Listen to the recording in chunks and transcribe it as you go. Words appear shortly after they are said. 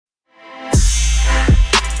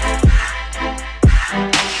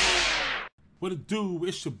What it do?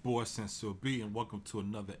 It's your boy Sensor B, and welcome to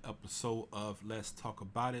another episode of Let's Talk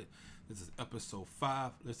About It. This is episode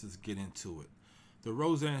 5. Let's just get into it. The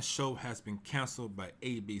Roseanne show has been canceled by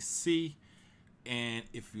ABC, and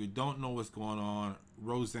if you don't know what's going on,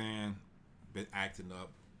 Roseanne been acting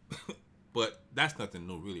up, but that's nothing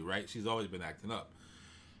new, really, right? She's always been acting up.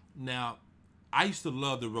 Now, I used to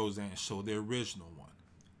love the Roseanne show, the original one,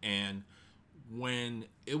 and when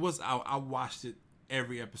it was out, I watched it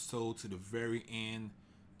every episode to the very end,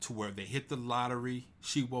 to where they hit the lottery.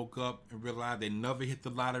 She woke up and realized they never hit the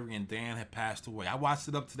lottery and Dan had passed away. I watched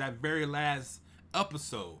it up to that very last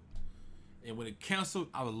episode. And when it canceled,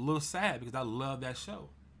 I was a little sad because I love that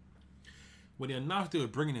show. When they announced they were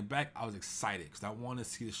bringing it back, I was excited because I wanted to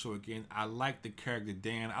see the show again. I like the character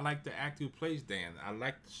Dan. I like the actor who plays Dan. I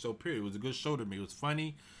liked the show, period. It was a good show to me. It was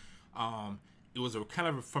funny. It was a kind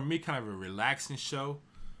of, for me, kind of a relaxing show.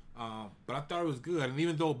 But I thought it was good. And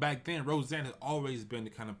even though back then, Roseanne had always been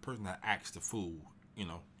the kind of person that acts the fool, you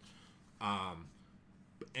know.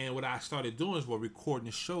 And what I started doing is recording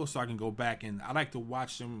the show so I can go back, and I like to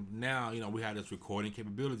watch them now. You know, we have this recording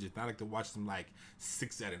capability. I like to watch them like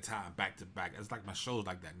 6 at a time, back to back. It's like my shows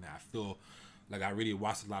like that now. I feel like I really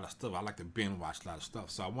watch a lot of stuff. I like to binge watch a lot of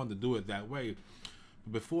stuff. So I wanted to do it that way.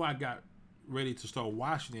 But before I got ready to start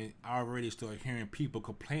watching it, I already started hearing people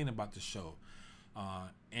complain about the show.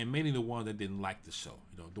 And mainly the one that didn't like the show,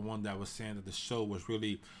 you know, the one that was saying that the show was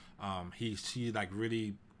really, she like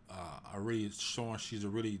really, really showing she's a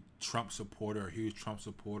really Trump supporter, a huge Trump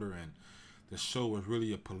supporter, and the show was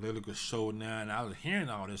really a political show now. And I was hearing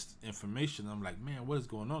all this information. I'm like, man, what is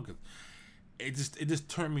going on? Because it just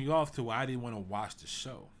turned me off to where I didn't want to watch the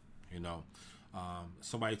show, you know.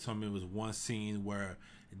 Somebody told me it was one scene where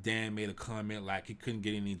Dan made a comment like he couldn't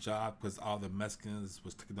get any job because all the Mexicans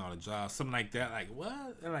was taking all the jobs, something like that. Like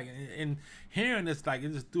what? And hearing this, like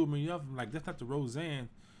it just threw me off. I'm like, that's not the Roseanne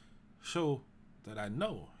show that I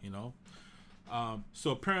know, you know.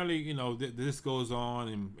 So apparently, you know, this goes on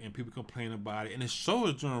and people complain about it, and the show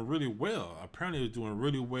is doing really well. Apparently, it's doing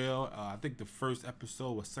really well. I think the first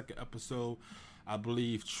episode or second episode, I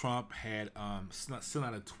believe Trump had sent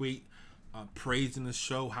out a tweet praising the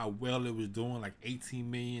show, how well it was doing, like 18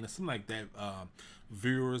 million or something like that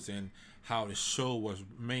viewers, and how the show was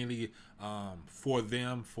mainly for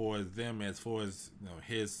them as far as, you know,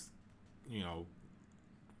 his, you know,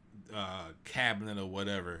 cabinet or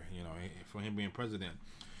whatever, you know, for him being president.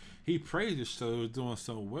 He praised the show, it was doing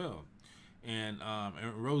so well. And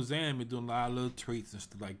Roseanne been doing a lot of little tweets and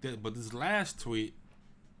stuff like that, but this last tweet,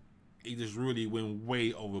 it just really went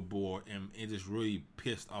way overboard, and it just really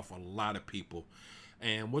pissed off a lot of people.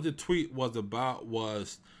 And what the tweet was about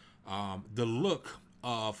was the look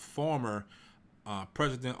of former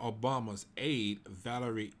President Obama's aide,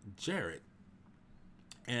 Valerie Jarrett.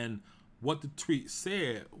 And what the tweet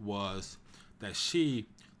said was that she,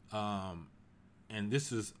 and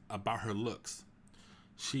this is about her looks,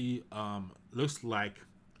 she looks like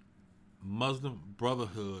Muslim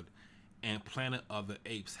Brotherhood and Planet of the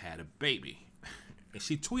Apes had a baby. And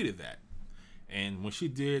she tweeted that. And when she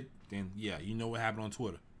did, then yeah, you know what happened on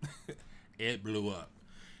Twitter. It blew up.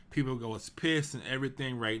 People was pissed and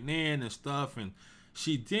everything right then and stuff. And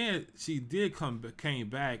she came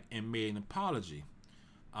back and made an apology.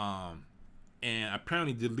 And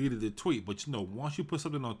apparently deleted the tweet. But you know, once you put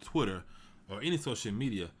something on Twitter or any social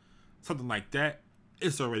media, something like that,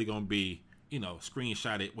 it's already gonna be, you know,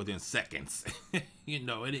 screenshot it within seconds. You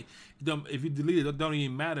know, if you delete it, it don't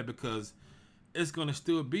even matter because it's gonna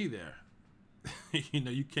still be there. You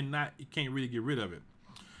know, you can't really get rid of it.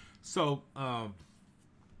 So,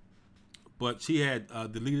 but she had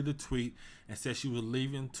deleted the tweet and said she was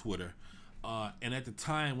leaving Twitter. And at the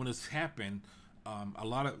time when this happened, a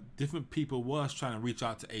lot of different people was trying to reach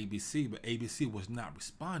out to ABC, but ABC was not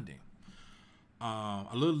responding.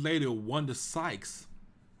 A little later, Wanda Sykes,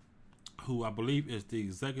 who I believe is the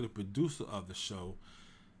executive producer of the show,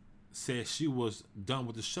 said she was done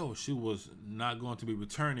with the show. She was not going to be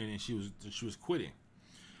returning, and she was quitting.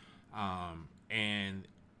 And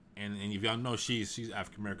if y'all know, she's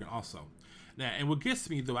African American also. Now, and what gets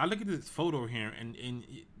me though, I look at this photo here, and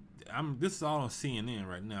this is all on CNN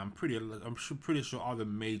right now. I'm pretty sure all the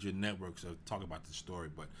major networks are talking about this story.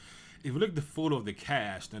 But if you look at the photo of the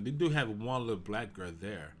cast, now they do have one little black girl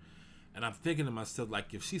there. And I'm thinking to myself,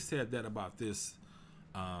 like, if she said that about this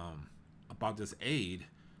aide,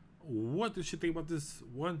 what does she think about this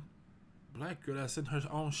one black girl that's in her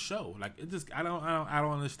own show? Like, it just, I don't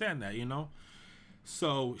understand that, you know.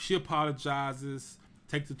 So she apologizes,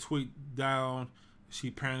 take the tweet down. She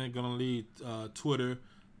apparently gonna leave Twitter,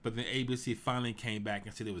 but then ABC finally came back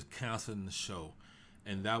and said it was canceling the show.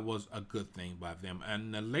 and that was a good thing by them.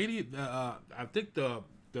 And the lady, I think the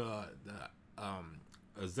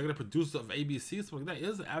executive producer of ABC, something like that,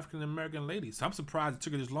 is an African American lady. So I'm surprised it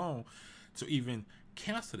took her this long to even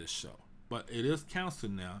cancel this show, but it is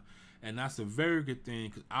canceled now, and that's a very good thing.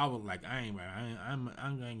 Because I was like,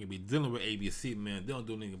 I'm going to be dealing with ABC, man. They don't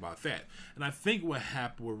do anything about that. And I think what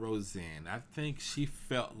happened with Roseanne, I think she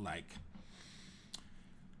felt like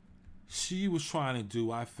she was trying to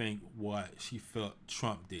do, I think, what she felt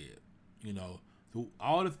Trump did. You know,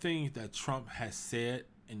 all the things that Trump has said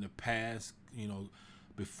in the past, you know,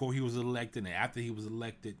 before he was elected and after he was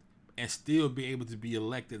elected, and still be able to be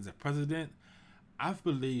elected as a president, I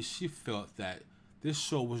believe she felt that this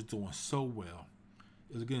show was doing so well.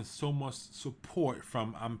 It was getting so much support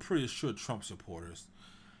from, I'm pretty sure, Trump supporters,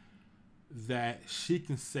 that she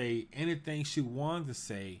can say anything she wanted to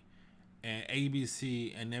say, and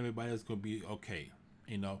ABC and everybody else going to be okay,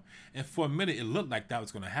 you know. And for a minute, it looked like that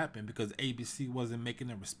was going to happen because ABC wasn't making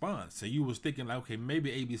a response. So you was thinking like, okay,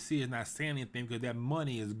 maybe ABC is not saying anything because that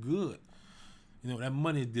money is good. You know, that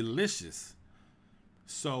money is delicious.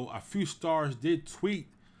 So a few stars did tweet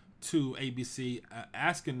to ABC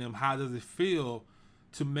asking them how does it feel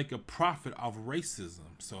to make a profit off racism.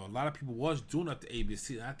 So a lot of people was doing that to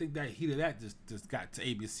ABC. And I think that heat of that just got to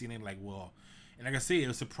ABC, and they're like, well, and like I said, it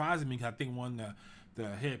was surprising me because I think one of the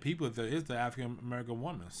head people is the African American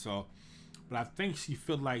woman. So, but I think she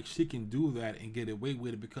felt like she can do that and get away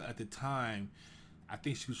with it because at the time, I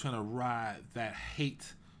think she was trying to ride that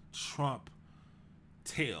hate Trump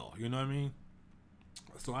tail. You know what I mean?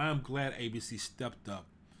 So I am glad ABC stepped up,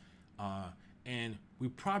 and we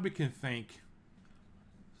probably can thank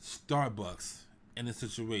Starbucks in this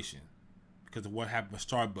situation because of what happened with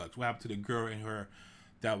Starbucks. What happened to the girl in her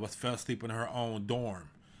that fell asleep in her own dorm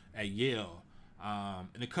at Yale,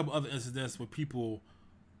 and a couple other incidents where people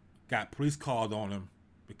got police called on them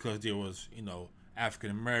because there was, you know,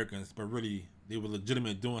 African Americans, but really they were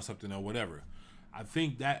legitimate doing something or whatever. I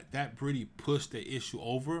think that really pushed the issue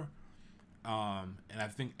over, and I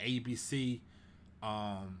think ABC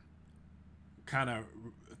kind of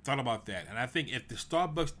thought about that. And I think if the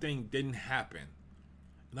Starbucks thing didn't happen,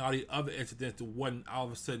 and all the other incidents that wasn't all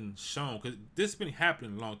of a sudden shown, because this has been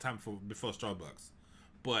happening a long time before Starbucks,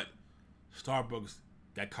 but Starbucks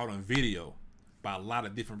got caught on video by a lot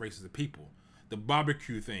of different races of people. The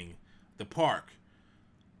barbecue thing, the park,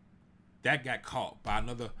 that got caught by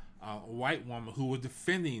another white woman who was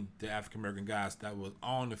defending the African American guys that was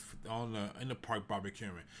in the park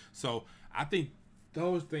barbecuing. So I think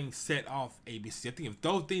those things set off ABC. I think if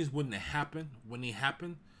those things wouldn't have happened when they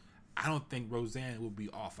happened, I don't think Roseanne would be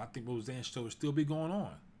off. I think Roseanne's show would still be going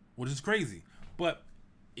on, which is crazy. But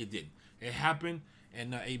it didn't. It happened,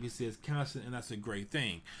 and now ABC is canceled, and that's a great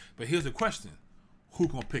thing. But here's the question. Who's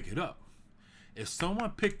going to pick it up? If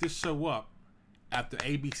someone picked this show up after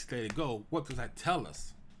ABC let it go, what does that tell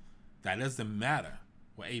us? That doesn't matter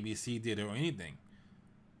what ABC did or anything.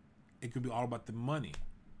 It could be all about the money.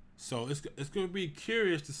 So it's going to be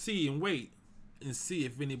curious to see and wait and see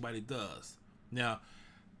if anybody does. Now,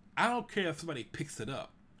 I don't care if somebody picks it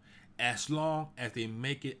up, as long as they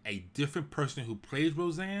make it a different person who plays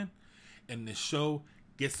Roseanne, and the show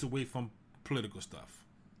gets away from political stuff.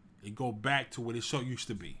 It go back to what the show used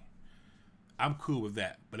to be. I'm cool with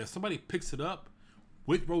that. But if somebody picks it up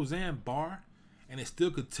with Roseanne Barr, and it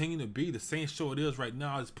still continue to be the same show it is right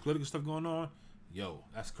now, there's political stuff going on, yo,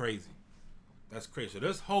 that's crazy. That's crazy. So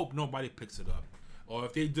let's hope nobody picks it up. Or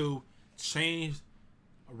if they do, change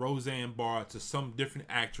Roseanne Barr to some different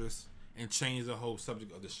actress and change the whole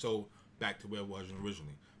subject of the show back to where it was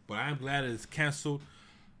originally. But I'm glad it's canceled.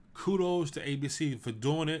 Kudos to ABC for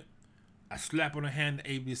doing it. I slap on the hand to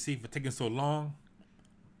ABC for taking so long.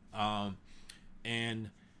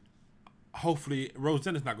 And hopefully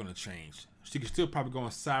Roseanne is not going to change. She can still probably go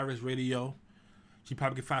on Cyrus Radio. She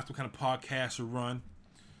probably can find some kind of podcast to run.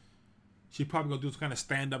 She probably gonna do some kind of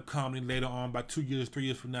stand-up comedy later on. By 2 years, 3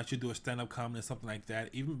 years from now, she'll do a stand-up comedy or something like that.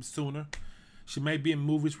 Even sooner. She may be in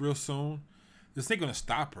movies real soon. This ain't gonna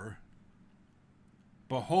stop her.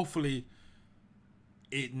 But hopefully,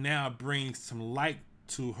 it now brings some light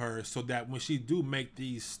to her so that when she do make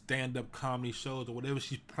these stand-up comedy shows or whatever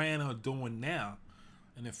she's planning on doing now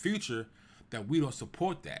in the future, that we don't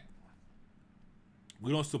support that.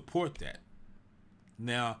 We don't support that.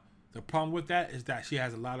 Now, the problem with that is that she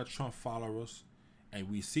has a lot of Trump followers, and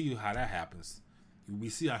we see how that happens. We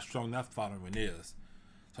see how strong that following is.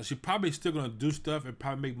 So she probably still gonna do stuff and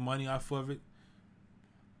probably make money off of it,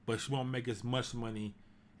 but she won't make as much money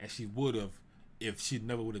as she would have if she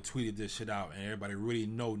never would have tweeted this shit out and everybody really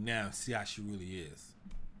know now, see how she really is.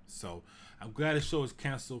 So I'm glad the show is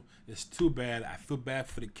canceled. It's too bad. I feel bad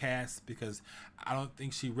for the cast because I don't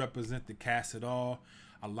think she represents the cast at all.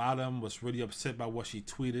 A lot of them was really upset by what she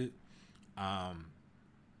tweeted.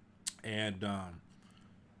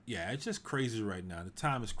 Yeah, it's just crazy right now. The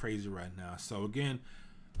time is crazy right now. So again,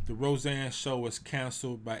 the Roseanne show was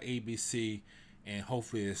canceled by ABC, and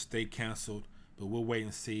hopefully it stay canceled. But we'll wait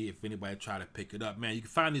and see if anybody try to pick it up. Man, you can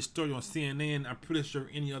find this story on CNN. I'm pretty sure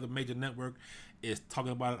any other major network is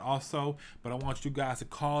talking about it also. But I want you guys to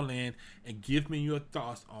call in and give me your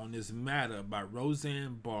thoughts on this matter about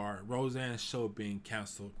Roseanne Barr, Roseanne's show being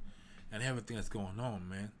canceled, and everything that's going on,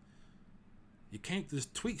 man. You can't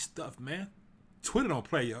just tweet stuff, man. Twitter don't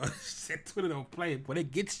play, yo. Twitter don't play, boy. They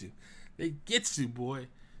get you. They get you, boy.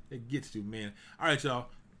 They get you, man. All right, y'all.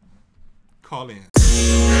 Call in.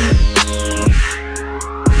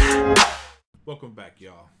 Welcome back,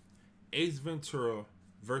 y'all. Ace Ventura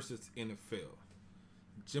versus NFL.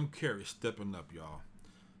 Jim Carrey stepping up, y'all.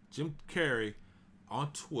 Jim Carrey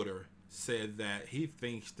on Twitter said that he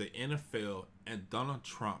thinks the NFL and Donald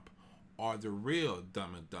Trump are the real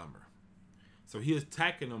Dumb and Dumber. So he is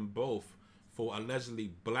attacking them both for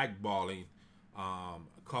allegedly blackballing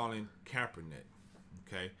Colin Kaepernick.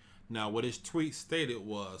 Okay. Now, what his tweet stated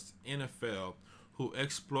was NFL who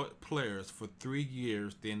exploit players for 3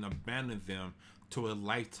 years, then abandon them to a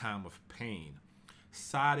lifetime of pain.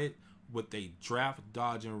 Sided with a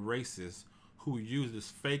draft-dodging racist who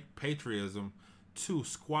uses fake patriotism to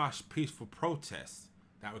squash peaceful protests.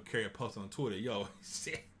 That would Carry a post on Twitter. Yo,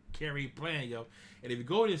 shit, Carey playing, yo. And if you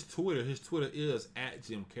go to his Twitter is at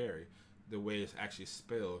Jim Carrey, the way it's actually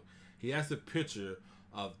spelled. He has a picture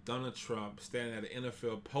of Donald Trump standing at an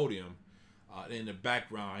NFL podium. In the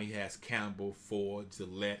background, he has Campbell, Ford,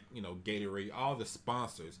 Gillette, Gatorade, all the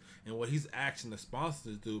sponsors. And what he's asking the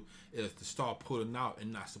sponsors to do is to start pulling out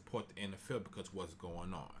and not support the NFL because of what's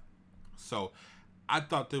going on. So I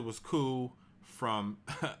thought that was cool from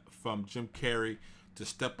Jim Carrey to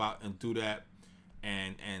step out and do that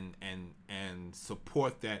and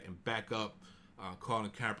support that and back up Colin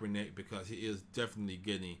Kaepernick, because he is definitely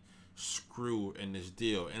getting screwed in this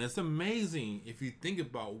deal. And it's amazing if you think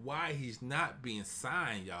about why he's not being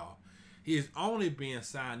signed, y'all. He is only being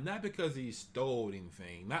signed not because he stole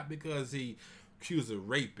anything, not because he accused of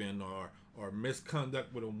raping or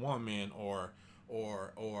misconduct with a woman or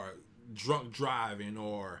drunk driving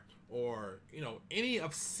or any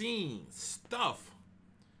obscene stuff.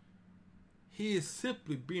 He is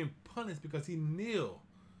simply being punished because he kneeled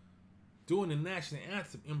during the national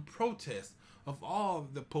anthem in protest of all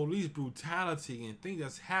the police brutality and things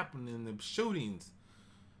that's happening in the shootings,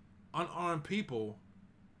 unarmed people.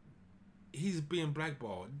 He's being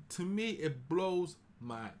blackballed. To me, it blows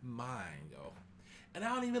my mind, yo. And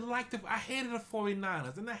I don't even like I hated the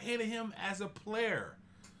 49ers, and I hated him as a player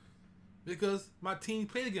because my team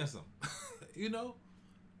played against him,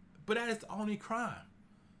 But that is the only crime.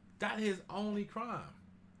 That is his only crime.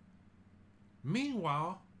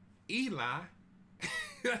 Meanwhile, Eli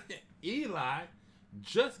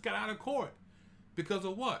just got out of court because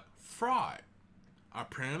of what? Fraud.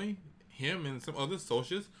 Apparently, him and some other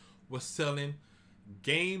associates were selling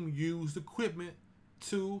game-used equipment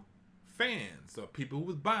to fans or people who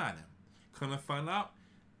was buying them. Come to find out,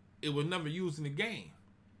 it was never used in the game.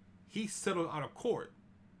 He settled out of court.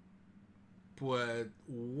 But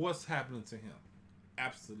what's happening to him?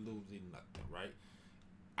 Absolutely nothing, right?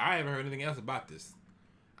 I haven't heard anything else about this.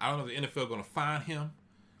 I don't know if the NFL going to fine him.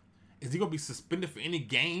 Is he going to be suspended for any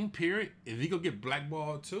game, period? Is he going to get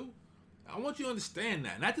blackballed too? I want you to understand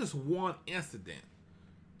that. Not just one incident.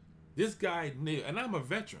 This guy knew, and I'm a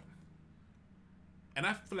veteran. And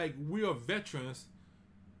I feel like we are veterans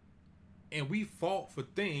and we fought for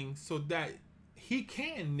things so that he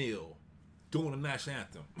can kneel during the national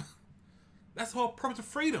anthem. That's the whole purpose of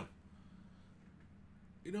freedom.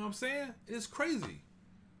 You know what I'm saying? It's crazy.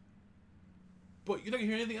 But you're not going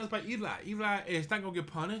to hear anything else about Eli. Eli is not going to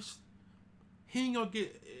get punished. He ain't going to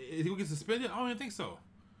get... Is he going to get suspended? I don't even think so.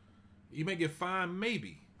 He may get fined,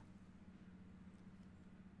 maybe.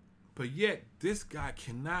 But yet, this guy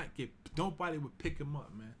cannot get... Nobody would pick him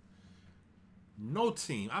up, man. No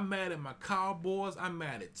team. I'm mad at my Cowboys. I'm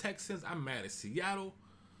mad at Texans. I'm mad at Seattle.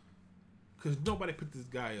 Because nobody picked this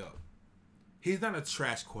guy up. He's not a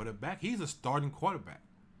trash quarterback. He's a starting quarterback.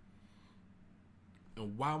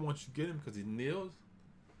 And why won't you get him? Because he kneels?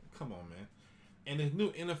 Come on, man. And this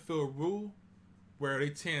new NFL rule where they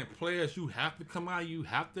telling players you have to come out, you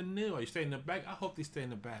have to kneel. Are you stay in the back? I hope they stay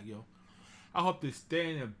in the back, yo. I hope they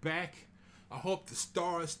stay in the back. I hope the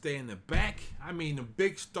stars stay in the back. I mean, the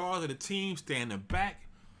big stars of the team stay in the back.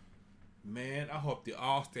 Man, I hope they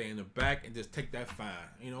all stay in the back and just take that fine.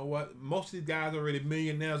 You know what? Most of these guys are already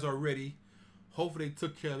millionaires already. Hopefully they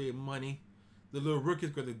took care of their money. The little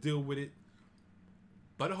rookies got to deal with it.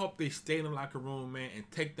 But I hope they stay in the locker room, man, and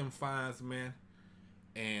take them fines, man.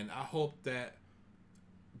 And I hope that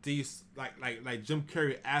these like Jim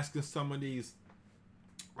Carrey asking some of these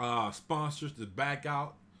sponsors to back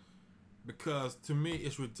out, because to me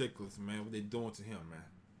it's ridiculous, man, what they're doing to him, man.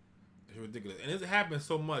 It's ridiculous, and it happens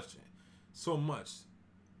so much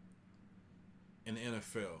in the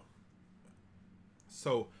NFL.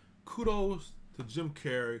 So kudos to Jim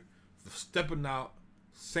Carrey for stepping out,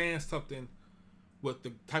 saying something with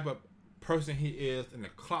the type of person he is and the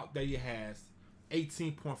clout that he has.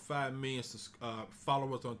 18.5 million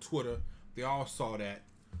followers on Twitter. They all saw that.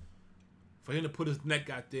 For him to put his neck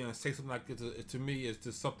out there and say something like this, to me, is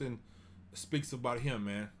just something that speaks about him,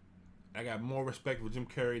 man. I got more respect for Jim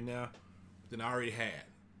Carrey now than I already had.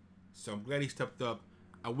 So I'm glad he stepped up.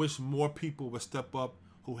 I wish more people would step up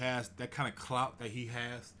who has that kind of clout that he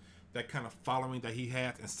has, that kind of following that he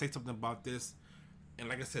has, and say something about this. And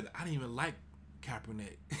like I said, I didn't even like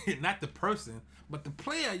Kaepernick. Not the person, but the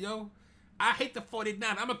player, yo. I hate the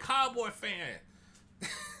 49. I'm a Cowboy fan.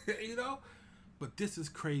 You know? But this is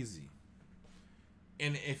crazy.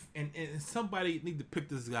 And if somebody need to pick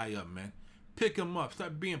this guy up, man. Pick him up.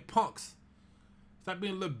 Stop being punks. Stop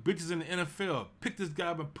being little bitches in the NFL. Pick this guy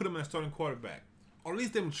up and put him in a starting quarterback. Or at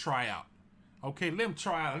least let him try out. Okay? Let him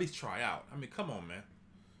try out. At least try out. I mean, come on, man.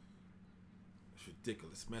 It's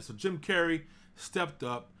ridiculous, man. So Jim Carrey stepped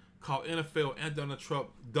up, called NFL and Donald Trump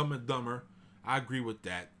Dumb and Dumber. I agree with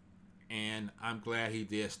that. And I'm glad he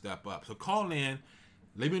did step up. So call in.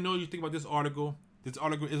 Let me know what you think about this article. This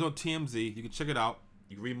article is on TMZ. You can check it out.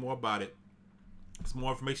 You can read more about it. There's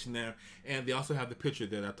more information there. And they also have the picture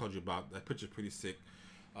that I told you about. That picture's pretty sick.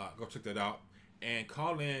 Go check that out. And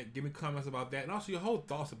call in. Give me comments about that. And also your whole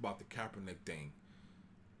thoughts about the Kaepernick thing.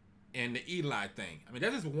 And the Eli thing. I mean,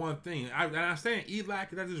 that's just one thing. I'm saying Eli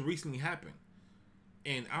because that just recently happened.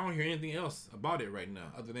 And I don't hear anything else about it right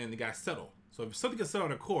now other than the guy settled. So if something gets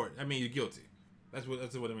settled in court, I mean you're guilty. That's what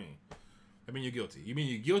I mean. I mean you're guilty. You mean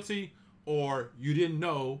you're guilty, or you didn't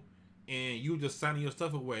know and you just signing your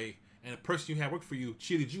stuff away, and the person you had work for you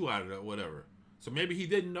cheated you out of it or whatever. So maybe he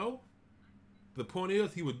didn't know. The point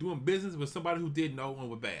is he was doing business with somebody who did know and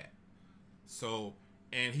was bad. So,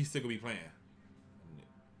 and he's still gonna be playing.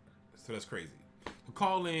 So that's crazy. So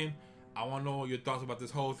call in. I want to know your thoughts about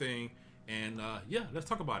this whole thing. And yeah, let's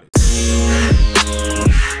talk about it.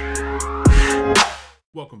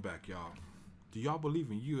 Welcome back, y'all. Do y'all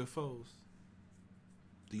believe in UFOs?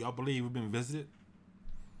 Do y'all believe we've been visited?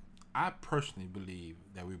 I personally believe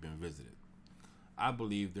that we've been visited. I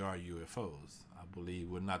believe there are UFOs. I believe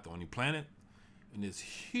we're not the only planet in this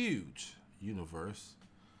huge universe.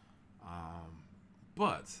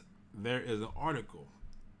 But there is an article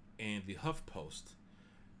in the HuffPost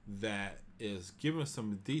that is giving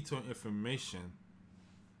some detailed information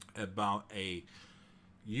about a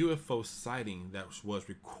UFO sighting that was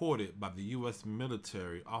recorded by the U.S.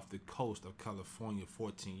 military off the coast of California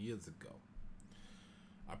 14 years ago.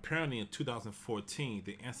 Apparently in 2014,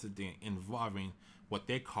 the incident involving what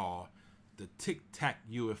they call the Tic Tac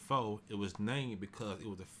UFO, it was named because it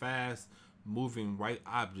was a fast-moving white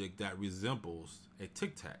object that resembles a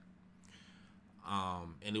Tic Tac.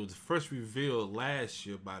 And it was first revealed last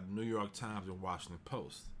year by the New York Times and Washington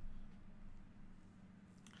Post.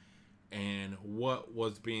 And what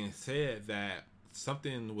was being said that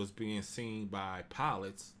something was being seen by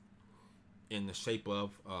pilots in the shape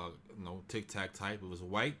of Tic Tac type. It was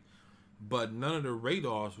white, but none of the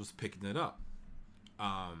radars was picking it up.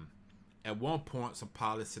 At one point, some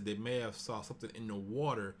pilots said they may have saw something in the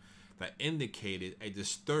water that indicated a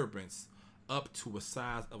disturbance up to a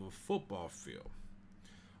size of a football field.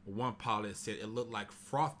 One pilot said it looked like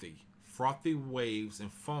frothy waves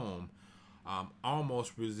and foam,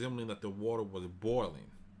 almost resembling that the water was boiling,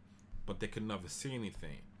 but they could never see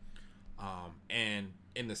anything. And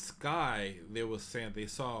in the sky, they were saying they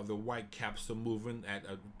saw the white capsule moving at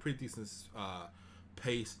a pretty decent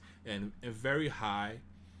pace and very high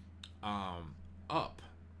up.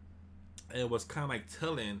 And it was kind of like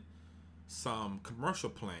telling some commercial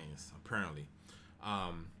planes, apparently,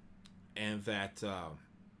 and that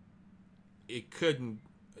it couldn't.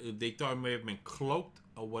 They thought it may have been cloaked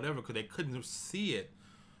or whatever because they couldn't see it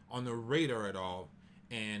on the radar at all,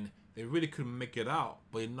 and they really couldn't make it out.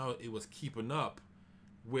 But you know, it was keeping up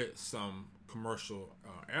with some commercial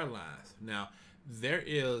airlines. Now there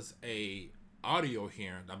is a audio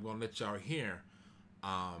here that I'm gonna let y'all hear.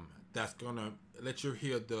 That's gonna let you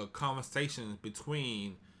hear the conversations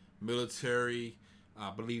between military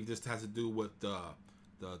I believe this has to do with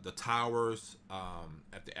the towers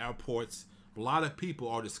at the airports. A lot of people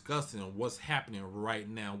are discussing what's happening right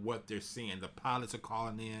now, what they're seeing. The pilots are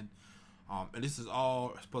calling in, and this is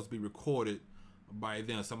all supposed to be recorded by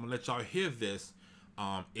them. So I'm gonna let y'all hear this.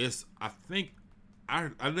 It's I think I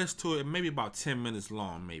listened to it maybe about 10 minutes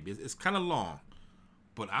long. Maybe it's kind of long,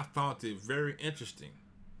 but I found it very interesting.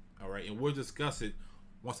 All right, and we'll discuss it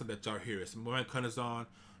once I let y'all hear it. So Moran Cunners on.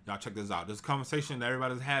 Y'all check this out. This conversation that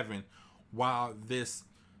everybody's having while this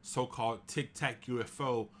so-called Tic Tac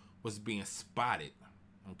UFO was being spotted.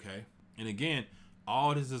 Okay, and again,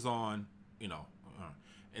 all this is on,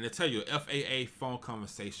 and they tell you FAA phone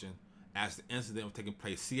conversation as the incident was taking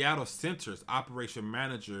place. Seattle Center's operation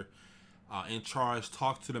manager in charge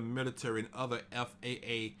talked to the military and other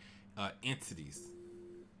FAA entities.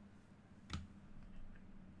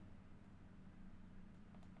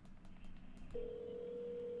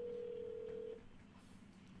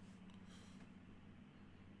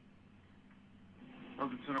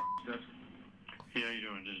 Welcome to the desk. Hey, how you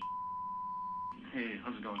doing? Hey,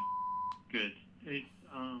 how's it going? Good. Hey,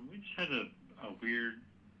 we just had a weird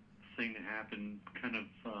thing that happened, kind of,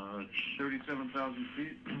 37,000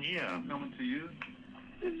 feet? yeah. Coming to you?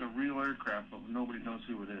 It's a real aircraft, but nobody knows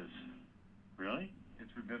who it is. Really? It's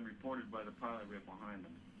been reported by the pilot we have behind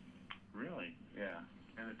him. Really? Yeah.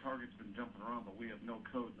 And the target's been jumping around, but we have no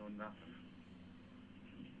code, no nothing.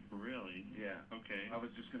 Really? Yeah. Okay. I was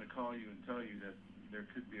just going to call you and tell you that there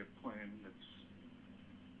could be a plane that's...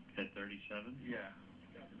 At 37? Yeah.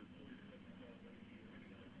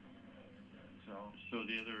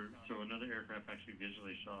 So another aircraft actually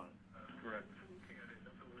visually saw it. Correct.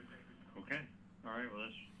 Okay. All right. Well,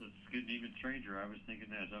 that's getting even stranger. I was thinking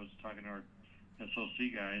that as I was talking to our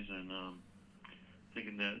SLC guys and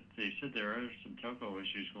thinking that they said there are some telco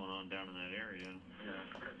issues going on down in that area. Yeah.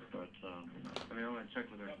 But I mean, I want to check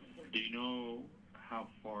with her. do you know how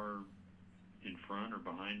far in front or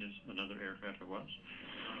behind us another aircraft it was?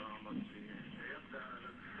 Let's see here.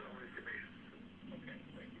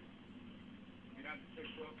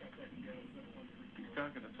 He's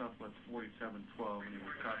talking to Southwest 4712 and he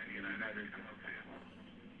was talking to United.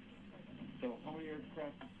 So how many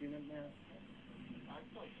aircraft have seen him there?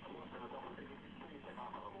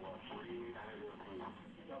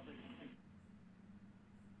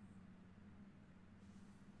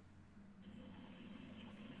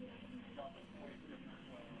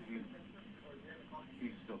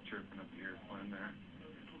 He's still chirping up the airplane there.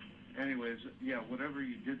 Anyways, yeah, whatever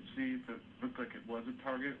you did see, if it looked like it was a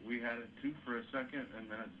target, we had it too for a second, and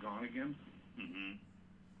then it's gone again. Mm-hmm.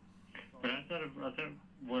 But I thought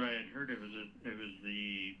what I had heard it was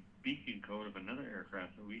the beacon code of another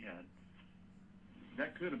aircraft that we had.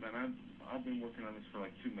 That could have been. I've been working on this for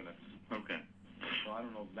like 2 minutes. Okay. So I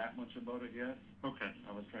don't know that much about it yet. Okay.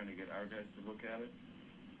 I was trying to get our guys to look at it.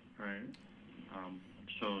 All right.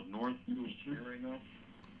 So north. Who's here right now?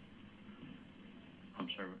 I'm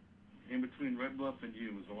sorry. In between Red Bluff and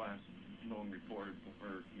you was the last known reported,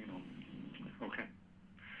 Okay.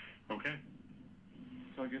 Okay.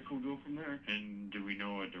 So I guess we'll go from there. And do we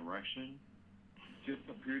know a direction? Just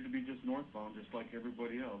appeared to be just northbound, just like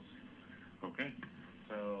everybody else. Okay.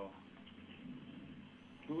 So,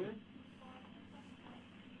 who is?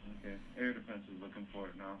 Okay, Air Defense is looking for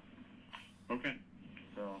it now. Okay.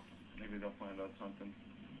 So, maybe they'll find out something.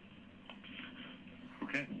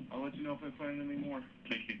 Okay. I'll let you know if I find any more.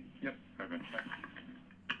 Thank you. Yep. Okay.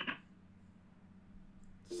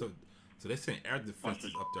 So they're saying air defense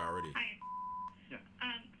is up there already. Hi. Yeah.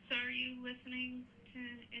 So are you listening to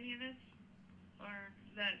any of this? Or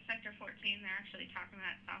the Sector 14, they're actually talking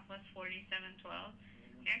about Southwest 4712.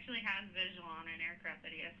 He actually has visual on an aircraft that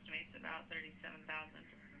he estimates about 37,000.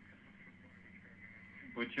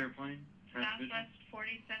 Which airplane? Southwest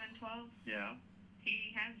 4712, Yeah.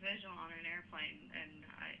 he has visual on an airplane, and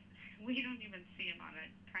we don't even see him on a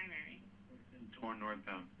primary. Torn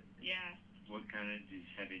northbound. Yeah. What kind of, do you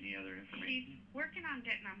have any other He's information? working on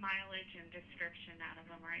getting a mileage and description out of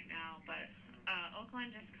him right now, but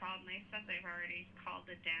Oakland just called and they said they've already called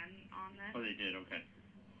the den on this. Oh, they did. Okay.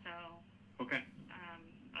 So Okay.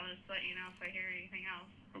 I'll just let you know if I hear anything else.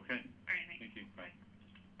 Okay. All right, thanks. Thank you. Bye.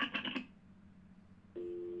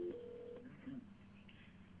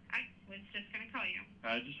 I was just going to call you.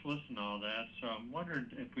 I just listened to all that, so I'm wondering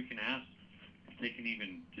if we can ask if they can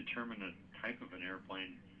even determine the type of an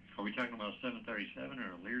airplane. Are we talking about a 737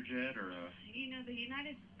 or a Learjet or a... You know, the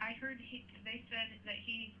United, I heard they said that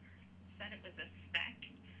he said it was a spec.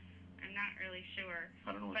 I'm not really sure.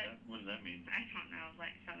 I don't know what does that mean? I don't know,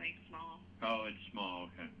 like something small. Oh, it's small.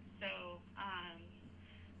 Okay. So,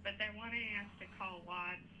 but they're wanting us to call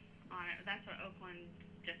WADS on it. That's what Oakland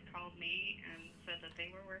just called me and said that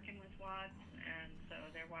they were working with WADS, and so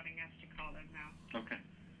they're wanting us to call them now. Okay.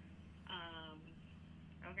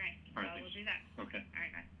 Okay. All right, So we'll thanks. do that. Okay. All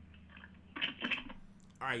right, bye.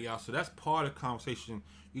 All right, y'all. So that's part of the conversation.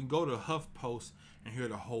 You can go to HuffPost and hear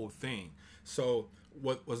the whole thing. So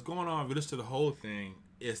what's going on? If you listen to the whole thing,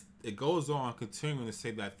 is it goes on continuing to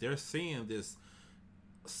say that they're seeing this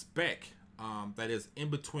speck that is in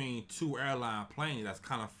between two airline planes that's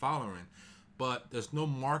kind of following, but there's no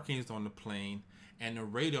markings on the plane, and the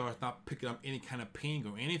radar is not picking up any kind of ping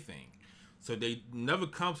or anything. So they never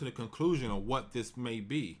come to the conclusion of what this may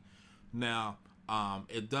be. Now,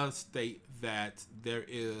 it does state that there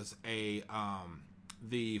is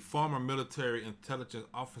the former military intelligence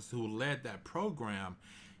officer who led that program.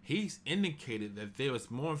 He's indicated that there is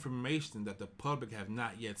more information that the public have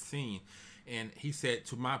not yet seen. And he said,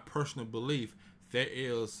 to my personal belief, there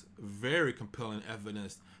is very compelling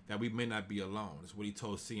evidence that we may not be alone. That's what he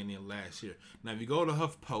told CNN last year. Now, if you go to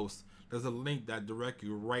HuffPost, there's a link that directs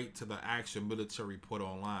you right to the actual military report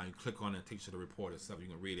online. You click on it, it takes you to the report itself. You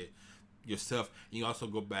can read it yourself. You can also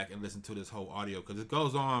go back and listen to this whole audio because it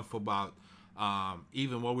goes on for about,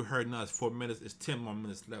 even what we heard now is 4 minutes. It's 10 more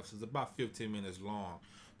minutes left. So it's about 15 minutes long,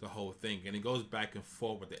 the whole thing. And it goes back and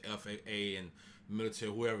forth with the FAA and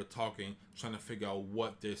military, whoever talking, trying to figure out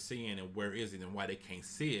what they're seeing and where is it and why they can't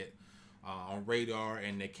see it on radar,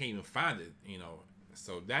 and they can't even find it,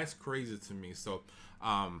 So that's crazy to me. So,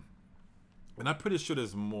 and I'm pretty sure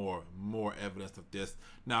there's more evidence of this.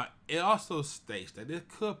 Now, it also states that it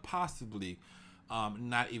could possibly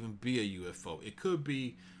not even be a UFO. It could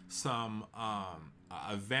be some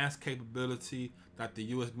advanced capability that the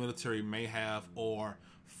U.S. military may have, or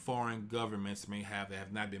foreign governments may have, that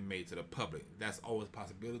have not been made to the public. That's always a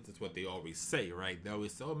possibility. That's what they always say, right? They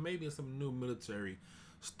always say, oh, maybe it's some new military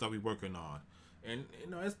stuff we're working on. And,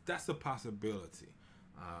 that's a possibility.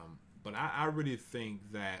 But I really think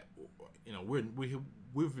that,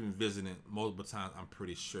 we've been visiting multiple times, I'm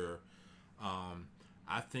pretty sure.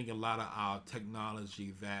 I think a lot of our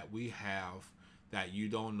technology that we have that you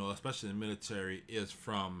don't know, especially in the military, is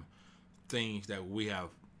from things that we have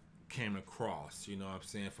came across,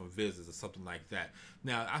 from visits or something like that.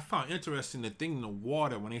 Now, I found interesting the thing in the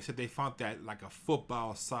water when they said they found that like a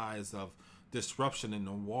football size of disruption in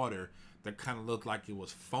the water that kind of looked like it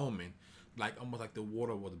was foaming, like almost like the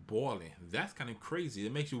water was boiling. That's kind of crazy.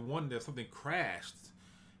 It makes you wonder if something crashed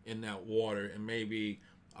in that water, and maybe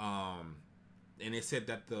and they said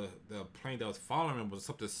that the plane that was following was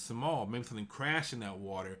something small, maybe something crashed in that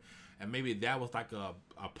water, and maybe that was like a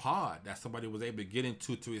pod that somebody was able to get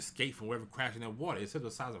into to escape from wherever crashed in that water. It said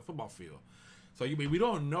the size of a football field. So we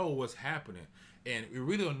don't know what's happening, and we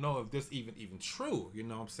really don't know if this even true. You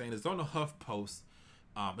know what I'm saying? It's on the HuffPost.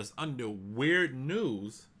 It's under weird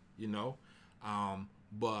news.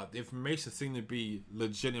 But the information seemed to be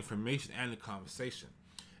legit information and the conversation.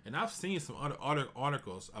 And I've seen some other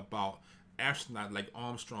articles about astronauts like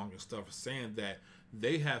Armstrong and stuff saying that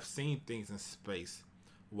they have seen things in space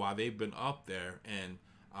while they've been up there, and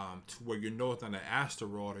to where it's not an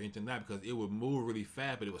asteroid or anything like that, because it would move really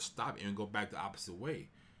fast, but it would stop and go back the opposite way,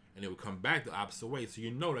 and it would come back the opposite way. So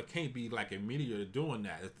that can't be like a meteor doing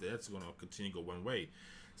that. That's going to continue to go one way.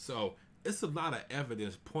 So it's a lot of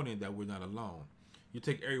evidence pointing that we're not alone. You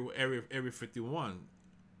take Area 51.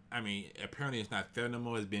 I mean, apparently it's not there no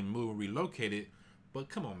more. It's been moved, relocated. But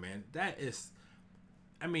come on, man. That is,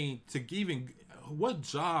 to even, what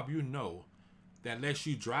job that lets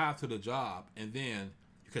you drive to the job and then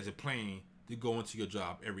you catch a plane to go into your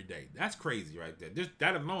job every day? That's crazy right there. Just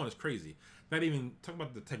that alone is crazy. Not even talking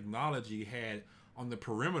about the technology you had on the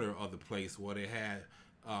perimeter of the place, where they had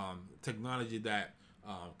technology that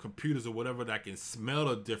computers or whatever that can smell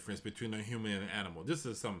the difference between a human and an animal. This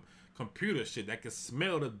is some computer shit that can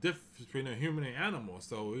smell the difference between a human and animal.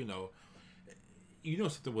 So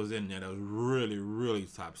something was in there that was really, really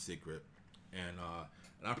top secret, and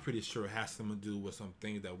I'm pretty sure it has something to do with some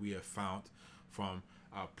things that we have found from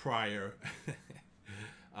prior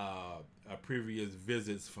previous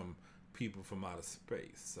visits from people from outer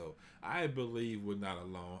space. So I believe we're not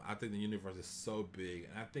alone. I think the universe is so big,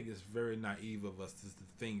 and I think it's very naive of us to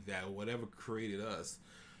think that whatever created us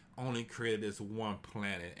only created this one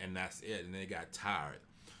planet and that's it, and they got tired.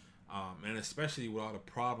 And especially with all the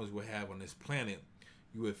problems we have on this planet,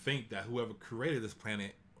 you would think that whoever created this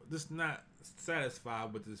planet is not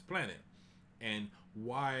satisfied with this planet, and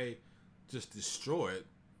why just destroy it?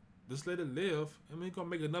 Just let it live, and we're gonna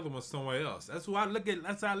make another one somewhere else. That's how I look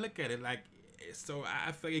at it. Like, so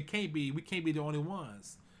I feel we can't be the only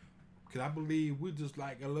ones, because I believe we're just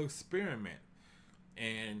like a little experiment,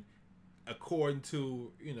 and according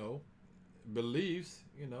to beliefs,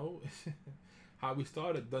 how we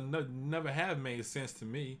started, never have made sense to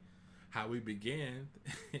me. How we began,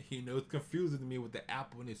 it's confusing to me with the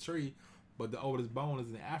apple and the tree, but the oldest bone is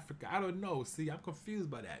in Africa. I don't know. See, I'm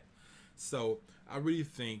confused by that. So I really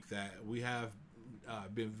think that we have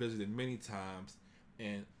been visited many times,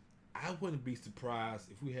 and I wouldn't be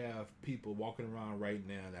surprised if we have people walking around right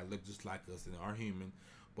now that look just like us and are human,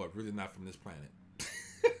 but really not from this planet.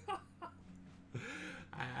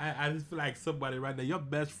 I just feel like somebody right now, your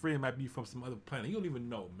best friend might be from some other planet. You don't even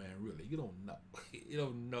know, man, really. You don't know. You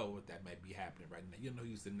don't know what that might be happening right now. You don't know who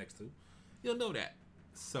you're sitting next to. You don't know that.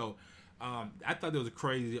 So I thought it was a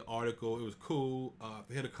crazy article. It was cool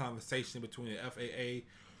to hear the conversation between the FAA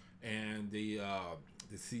and the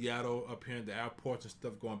Seattle up here in the airports and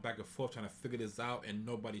stuff, going back and forth trying to figure this out, and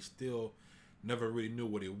nobody still never really knew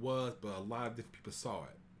what it was, but a lot of different people saw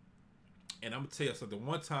it. And I'm gonna tell you something.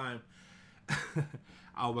 One time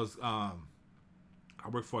I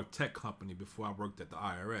worked for a tech company before I worked at the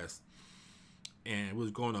IRS, and we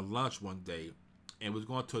was going to lunch one day, and we was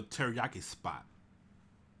going to a teriyaki spot,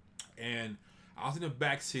 and I was in the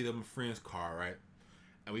back seat of my friend's car, right?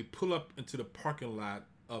 And we pull up into the parking lot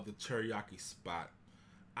of the teriyaki spot.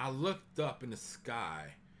 I looked up in the sky,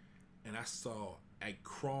 and I saw a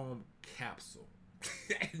chrome capsule.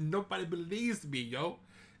 And nobody believes me, yo.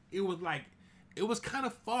 It was kind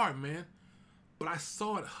of far, man. But I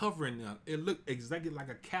saw it hovering there. It looked exactly like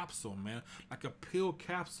a capsule, man. Like a pill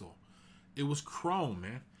capsule. It was chrome,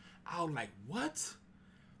 man. I was like, what?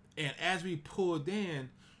 And as we pulled in,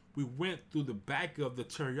 we went through the back of the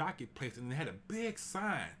teriyaki place, and they had a big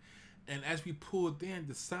sign. And as we pulled in,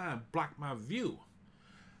 the sign blocked my view.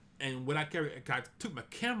 And when I took my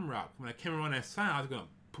camera out. When I came around that sign, I was going to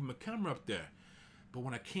put my camera up there. But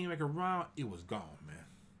when I came back around, it was gone, man.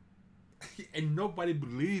 And nobody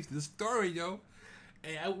believes this story, yo.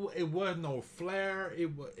 And it was no flare.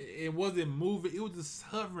 It wasn't moving. It was just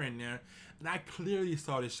hovering there. And I clearly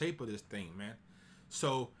saw the shape of this thing, man.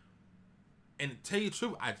 So, and to tell you the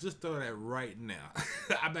truth, I just thought of that right now.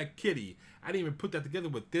 I'm not kidding. I didn't even put that together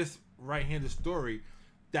with this right-handed story.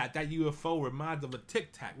 That UFO reminds of a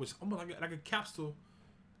Tic Tac, which is almost like a capsule.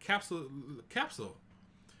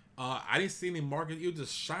 I didn't see any markings. It was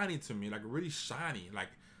just shiny to me, like really shiny. Like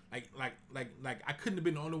I couldn't have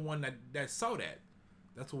been the only one that saw that.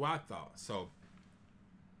 That's what I thought. So,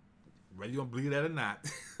 whether you don't believe that or not,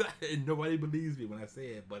 and nobody believes me when I say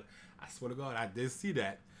it, but I swear to God, I did see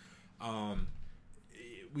that.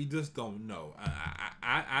 We just don't know.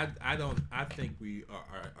 I don't. I think we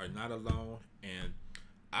are not alone, and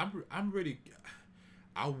I'm really.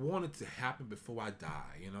 I want it to happen before I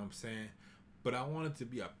die. You know what I'm saying? But I want it to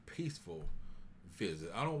be a peaceful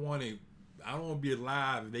visit. I don't want to be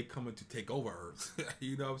alive if they coming to take over Earth.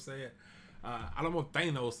 You know what I'm saying? I don't want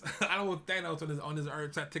Thanos. I don't want Thanos on this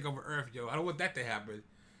Earth trying to take over Earth, yo. I don't want that to happen.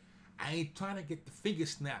 I ain't trying to get the finger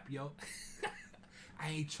snap, yo. I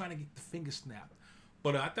ain't trying to get the finger snap.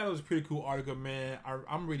 But I thought it was a pretty cool article, man.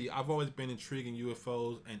 I've always been intrigued in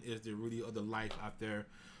UFOs, and is there really other life out there?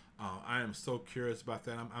 I am so curious about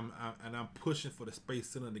that. I'm pushing for the Space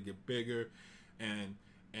Center to get bigger, and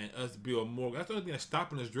us build more. That's the only thing that's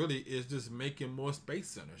stopping us really is just making more space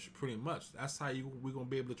centers. Pretty much, that's how we're gonna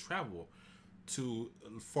be able to travel to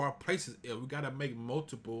far places. We gotta make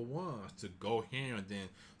multiple ones to go here and then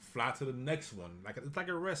fly to the next one. It's like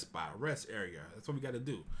a rest area. That's what we gotta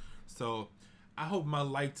do. So I hope my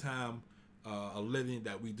lifetime of living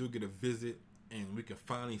that we do get a visit, and we can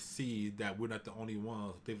finally see that we're not the only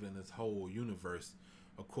ones living in this whole universe.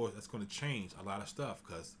 Of course, that's going to change a lot of stuff,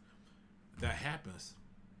 because if that happens,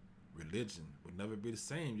 religion will never be the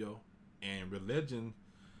same, yo. And religion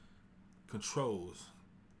controls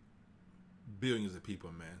billions of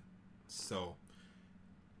people, man. So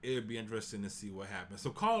it'll be interesting to see what happens.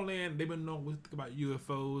 So call in. Let me know what you think about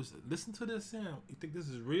UFOs. Listen to this sound. You think this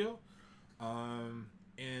is real?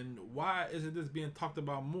 And why isn't this being talked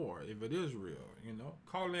about more if it is real?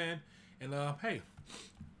 Call in and hey,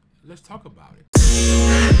 let's talk about it.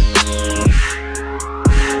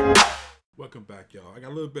 Welcome back, y'all. I got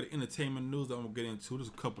a little bit of entertainment news that I'm gonna get into. There's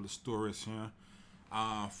a couple of stories here.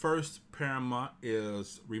 First, Paramount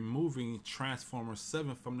is removing Transformers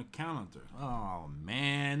 7 from the calendar. Oh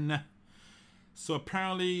man. So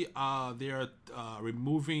apparently, they're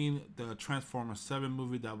removing the Transformers 7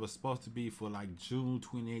 movie that was supposed to be for like June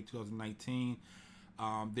 28, 2019.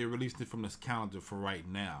 They released it from this calendar for right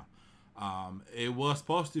now. It was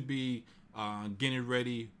supposed to be getting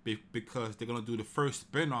ready because they're going to do the first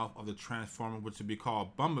spinoff of the Transformer, which would be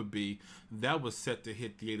called Bumblebee. That was set to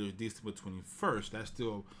hit theaters December 21st. That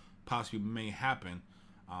still possibly may happen.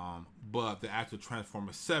 But the actual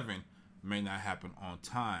Transformers 7 may not happen on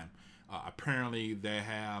time. Apparently, they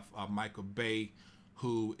have Michael Bay,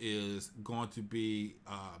 who is going to be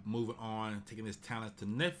moving on, taking his talents to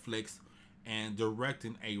Netflix, and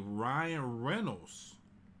directing Ryan Reynolds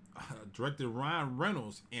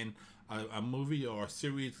in a movie or a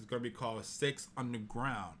series. It's going to be called Six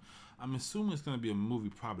Underground. I'm assuming it's going to be a movie,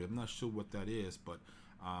 probably. I'm not sure what that is, but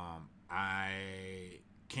I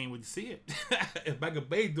can't wait to see it. If Michael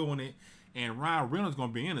Bay doing it and Ryan Reynolds going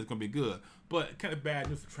to be in it, it's going to be good. But kind of bad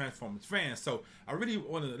news for Transformers fans. So I really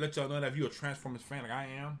want to let y'all know that if you're a Transformers fan like I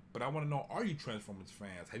am, but I want to know, are you Transformers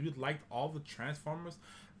fans? Have you liked all the Transformers?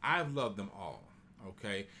 I've loved them all,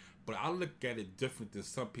 okay? But I look at it different than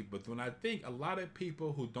some people do. And I think a lot of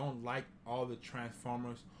people who don't like all the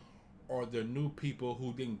Transformers are the new people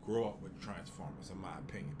who didn't grow up with Transformers, in my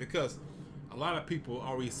opinion. Because a lot of people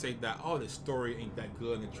always say that, oh, the story ain't that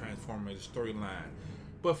good in the Transformers, the storyline.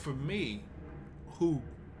 But for me, who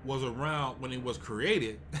was around when it was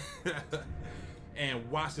created and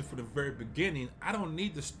watched it from the very beginning, I don't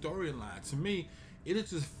need the storyline. To me, it is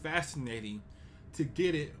just fascinating to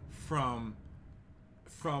get it from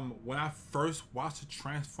when I first watched the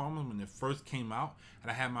Transformers, when it first came out,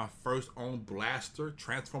 and I had my first own blaster,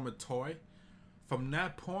 Transformer toy. From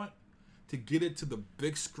that point, to get it to the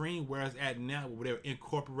big screen where it's at now, where they're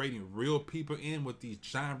incorporating real people in with these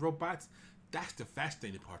giant robots, that's the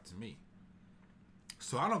fascinating part to me.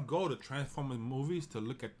 So I don't go to Transformers movies to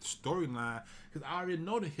look at the storyline, because I already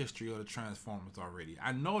know the history of the Transformers already.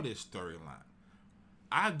 I know this storyline.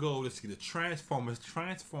 I go to see the Transformers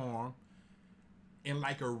transform in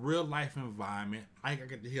like a real life environment. I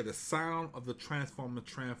get to hear the sound of the Transformers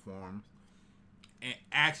transforms, and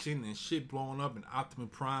action and shit blowing up, and Optimus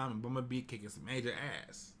Prime and Bumblebee kicking some major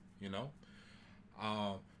ass, you know?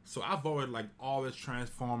 So I've always liked all the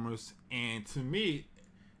Transformers, and to me,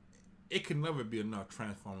 it can never be enough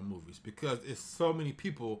Transformer movies, because it's so many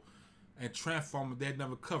people and Transformers they've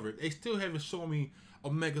never covered. They still haven't shown me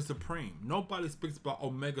Omega Supreme. Nobody speaks about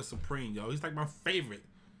Omega Supreme, yo. He's like my favorite.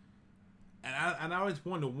 And I always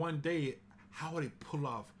wonder one day, how would they pull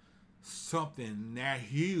off something that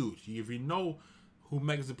huge? If you know who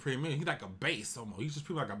Omega Supreme is, he's like a base almost. He's just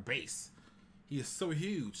like a base. He is so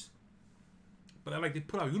huge. But I like they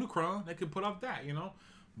put out Unicron. They could put off that, you know.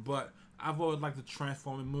 But I've always liked the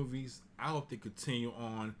Transformers movies. I hope they continue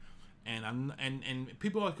on. And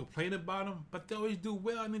people always complain about them, but they always do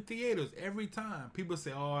well in the theaters every time. People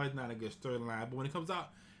say, oh, it's not a good storyline. But when it comes out,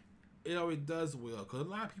 it always does well. Because a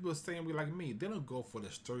lot of people are saying, we like me, they don't go for the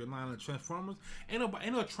storyline of Transformers. Ain't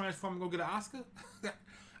no Transformer gonna get an Oscar.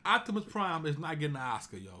 Optimus Prime is not getting an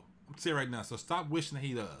Oscar, yo. I'm saying right now. So stop wishing that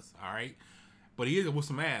he does, all right? But he is with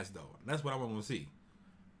some ass, though. That's what I want to see.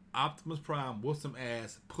 Optimus Prime whoop some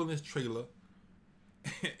ass, pulling his trailer.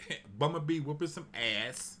 Bumblebee whooping some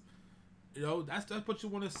ass. You know, that's what you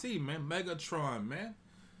want to see, man. Megatron, man.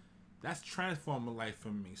 That's Transformer life for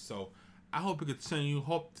me. So I hope it continue.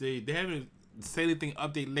 Hope they haven't said anything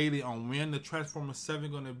update lately on when the Transformer 7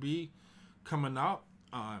 gonna be coming out.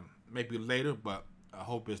 Maybe later, but I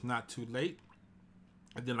hope it's not too late.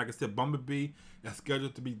 And then, like I said, Bumblebee is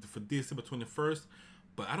scheduled to be for December 21st.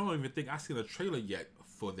 But I don't even think I've seen a trailer yet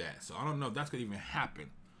for that. So I don't know if that's gonna even happen.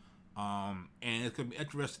 And it's gonna be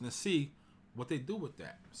interesting to see what they do with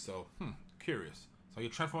that. So, curious. So, you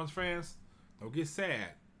Transformers fans, don't get sad.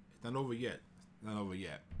 It's not over yet. It's not over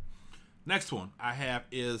yet. Next one I have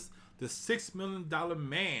is the $6 Million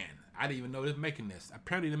Man. I didn't even know they're making this.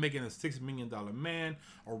 Apparently, they're making a $6 Million Man,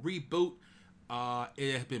 a reboot.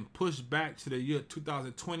 It has been pushed back to the year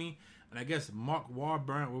 2020, and I guess Mark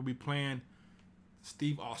Wahlberg will be playing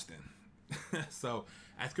Steve Austin. So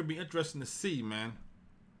that's gonna be interesting to see, man.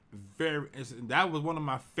 Very interesting. That was one of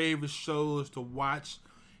my favorite shows to watch.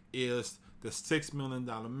 Is the $6 Million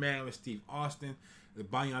Man with Steve Austin, the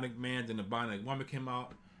Bionic Man, then the Bionic Woman came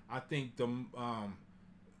out. I think the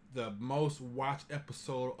most watched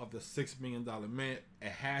episode of the $6 Million Man,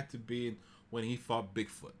 it had to be when he fought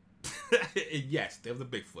Bigfoot. Yes, there was a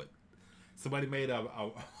Bigfoot. Somebody made a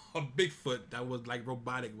Bigfoot that was like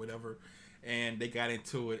robotic, whatever, and they got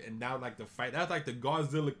into it, and that was like the fight. That was like the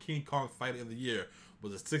Godzilla King Kong fight of the year.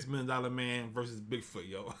 Was a $6 Million Man versus Bigfoot,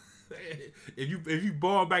 yo. if you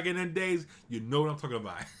born back in them days, you know what I'm talking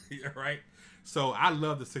about, right? So I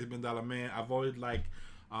love the $6 Million Man. I've always liked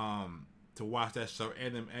to watch that show,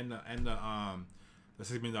 and the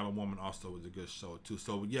 $6 Million Woman also was a good show too.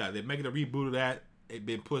 So yeah, they're making a reboot of that. It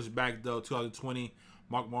been pushed back though, 2020.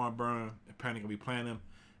 Mark Wahlberg apparently gonna be playing him,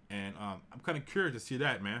 and I'm kind of curious to see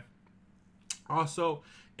that, man. Also,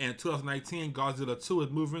 in 2019, Godzilla 2 is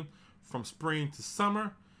moving from spring to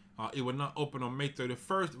summer, It will not open on May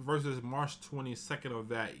 31st versus March 22nd of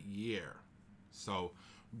that year. So,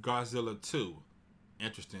 Godzilla 2.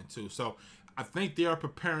 Interesting, too. So, I think they are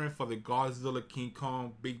preparing for the Godzilla King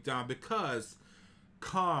Kong beatdown because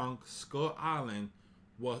Kong Skull Island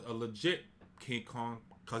was a legit King Kong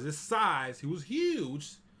because his size, he was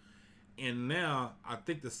huge. And now, I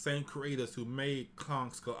think the same creators who made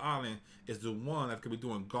Kong Skull Island is the one that's going to be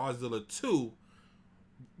doing Godzilla 2,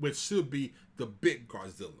 which should be the big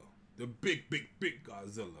Godzilla. The big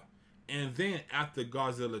Godzilla. And then after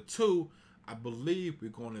Godzilla 2, I believe we're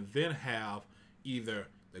going to then have either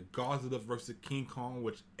the Godzilla versus King Kong,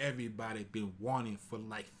 which everybody been wanting for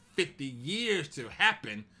like 50 years to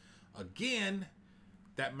happen again.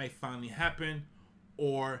 That may finally happen.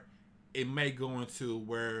 Or it may go into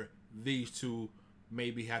where these two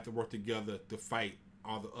maybe have to work together to fight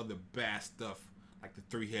all the other bad stuff. Like the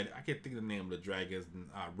three-headed, I can't think of the name of the dragons,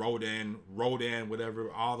 Rodan,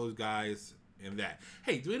 whatever, all those guys and that.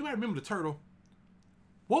 Hey, do anybody remember the turtle?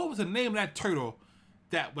 What was the name of that turtle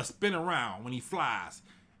that was spinning around when he flies?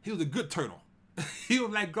 He was a good turtle. He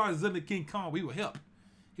was like Godzilla King Kong, but he would help.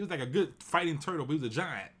 He was like a good fighting turtle, but he was a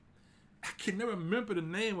giant. I can never remember the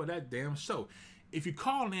name of that damn show. If you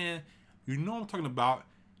call in, you know what I'm talking about.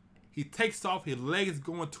 He takes off, his legs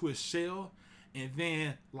go into his shell, and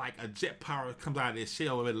then, like, a jet power comes out of his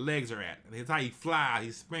shell where his legs are at. And that's how he flies,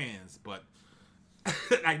 he spins. But,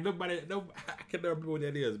 like, I can never remember what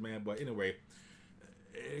that is, man. But anyway,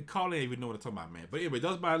 call in if you know what I'm talking about, man. But anyway,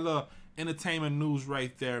 that's my little entertainment news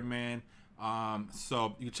right there, man.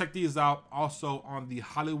 So, you can check these out also on the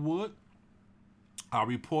Hollywood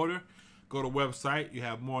Reporter. Go to the website. You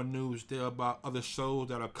have more news there about other shows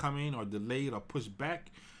that are coming or delayed or pushed back,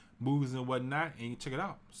 movies and whatnot, and you can check it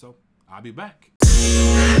out. So, I'll be back.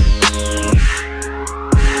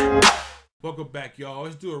 Welcome back, y'all.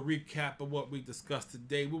 Let's do a recap of what we discussed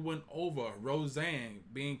today. We went over Roseanne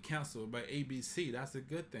being canceled by ABC. That's a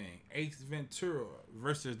good thing. Ace Ventura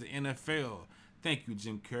versus the NFL. Thank you,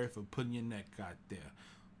 Jim Carrey, for putting your neck out there.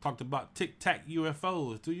 Talked about Tic Tac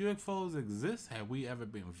UFOs. Do UFOs exist? Have we ever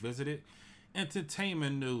been visited?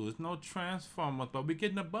 Entertainment news. No Transformers, but we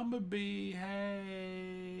getting a Bumblebee.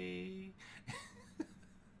 Hey.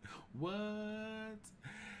 What?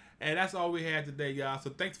 And that's all we had today, y'all. So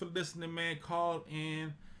thanks for listening, man. Call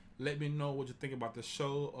in. Let me know what you think about the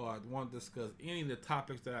show or want to discuss any of the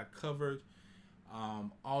topics that I covered.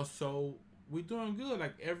 Also, we're doing good.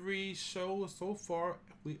 Like every show so far,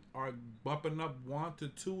 we are bumping up 1 to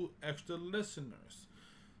 2 extra listeners.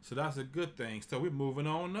 So that's a good thing. So we're moving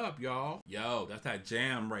on up, y'all. Yo, that's that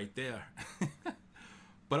jam right there.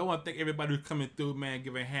 But I want to thank everybody who's coming through, man,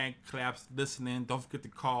 giving hand claps, listening. Don't forget to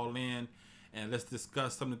call in and let's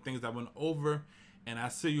discuss some of the things that went over. And I'll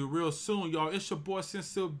see you real soon, y'all. It's your boy,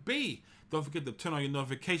 Sincere B. Don't forget to turn on your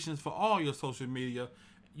notifications for all your social media,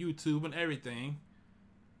 YouTube, and everything.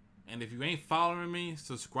 And if you ain't following me,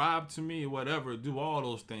 subscribe to me or whatever. Do all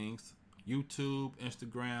those things. YouTube,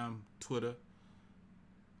 Instagram, Twitter,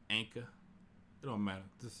 Anchor. It don't matter.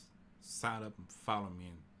 Just sign up and follow me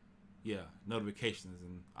and yeah, notifications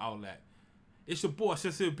and all that. It's your boy,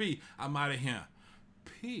 Sincere B. I'm out of here.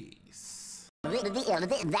 Peace.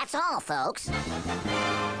 That's all, folks.